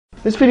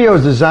This video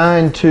is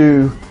designed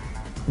to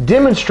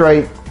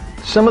demonstrate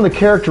some of the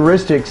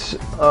characteristics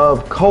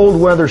of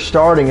cold weather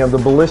starting of the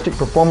Ballistic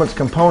Performance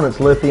Components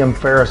lithium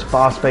ferrous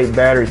phosphate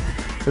batteries.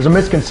 There's a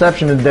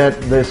misconception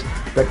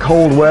that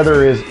cold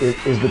weather is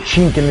the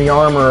chink in the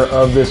armor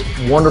of this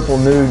wonderful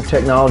new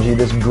technology,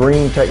 this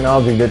green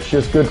technology that's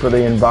just good for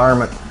the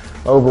environment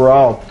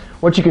overall.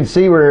 What you can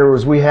see here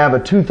is we have a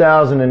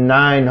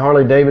 2009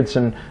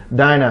 Harley-Davidson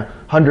Dyna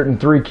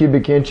 103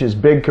 cubic inches,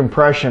 big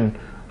compression,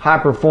 high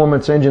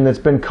performance engine that's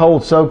been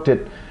cold soaked at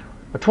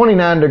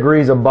 29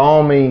 degrees, a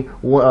balmy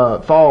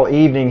fall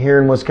evening here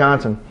in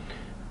Wisconsin.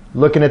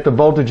 Looking at the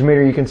voltage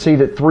meter, you can see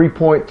that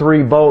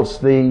 3.3 volts,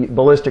 the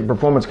Ballistic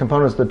Performance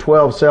Components, the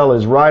 12 cell,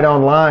 is right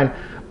on line,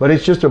 but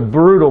it's just a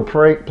brutal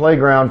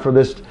playground for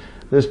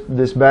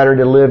this battery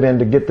to live in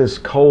to get this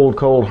cold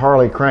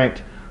Harley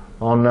cranked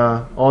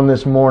on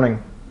this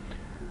morning.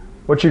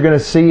 What you're going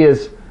to see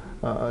is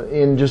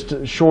in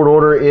just short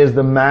order is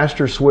the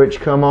master switch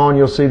come on.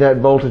 You'll see that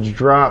voltage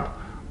drop,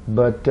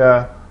 but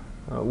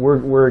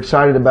we're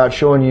excited about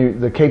showing you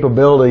the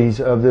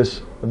capabilities of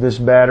this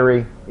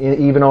battery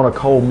even on a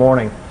cold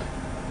morning.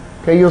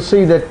 Okay, you'll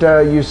see that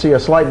you see a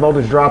slight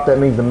voltage drop. That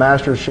means the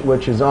master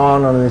switch is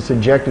on this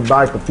ejected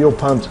bike. The fuel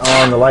pump's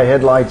on, the light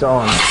headlights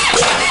on.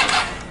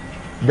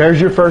 There's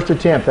your first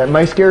attempt. That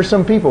may scare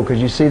some people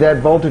because you see that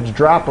voltage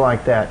drop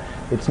like that.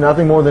 It's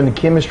nothing more than the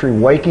chemistry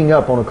waking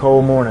up on a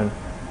cold morning.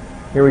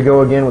 Here we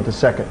go again with the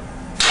second.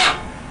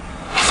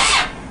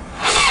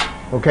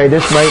 Okay,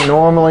 this may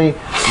normally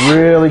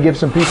really give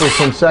some people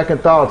some second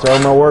thoughts.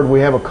 Oh my word, we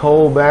have a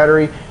cold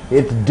battery,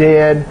 it's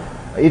dead.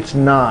 It's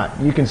not.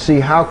 You can see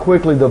how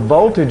quickly the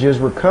voltage is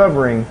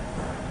recovering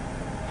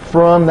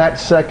from that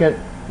second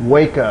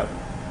wake up.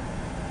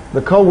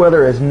 The cold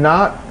weather has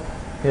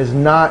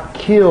not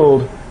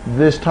killed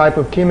this type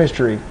of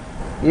chemistry.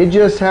 It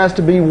just has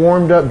to be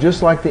warmed up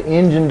just like the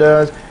engine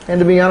does, and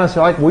to be honest,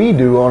 like we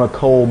do on a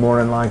cold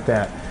morning like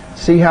that.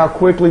 See how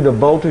quickly the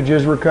voltage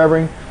is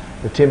recovering?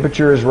 The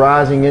temperature is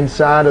rising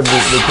inside of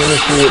the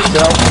chemistry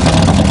itself,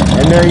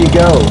 and there you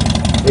go.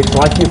 It's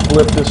like you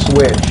flipped a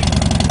switch.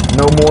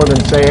 No more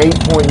than, say,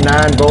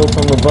 8.9 volts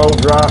on the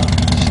volt drop.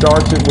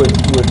 Starts it with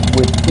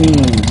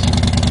ease.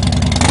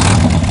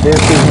 This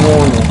is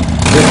normal.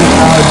 This is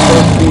how it's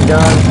supposed to be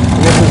done,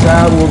 and this is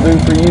how it will do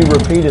for you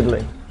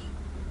repeatedly.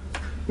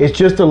 It's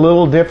just a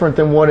little different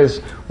than what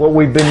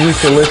we've been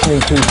used to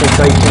listening to since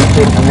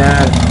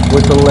 1859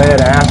 with the lead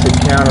acid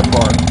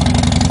counterpart.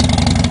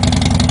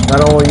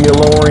 Not only are you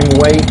lowering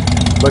weight,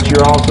 but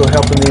you're also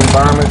helping the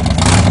environment.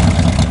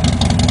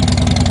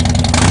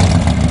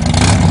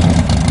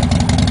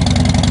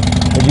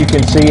 As you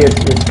can see,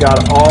 it's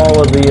got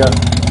all of the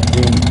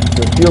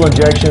fuel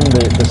injection,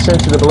 the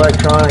sensitive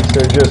electronics.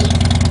 They're just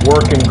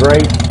working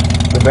great.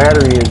 The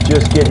battery is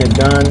just getting it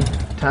done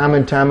time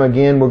and time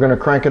again. We're going to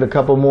crank it a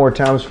couple more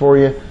times for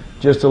you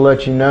just to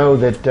let you know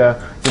that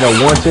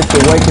once it's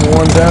awake and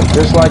warmed up,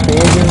 just like the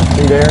engine,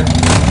 see there,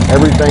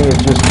 everything is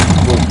just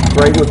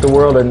great with the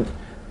world, and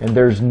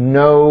there's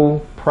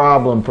no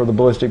problem for the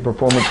Ballistic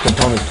Performance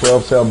Components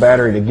 12 cell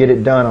battery to get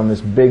it done on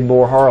this big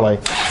bore Harley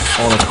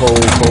on a cold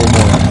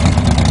morning.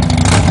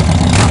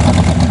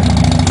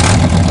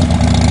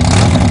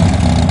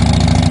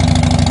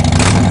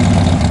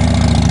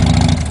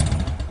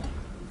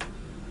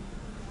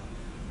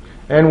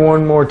 And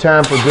one more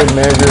time for good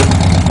measure.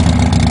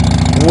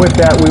 And with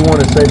that, we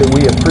want to say that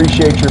we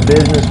appreciate your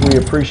business.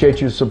 We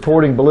appreciate you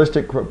supporting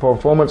Ballistic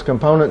Performance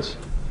Components,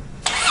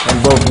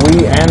 and both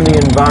we and the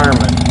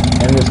environment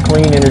and this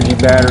clean energy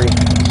battery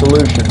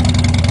solution.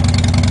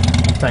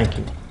 Thank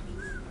you.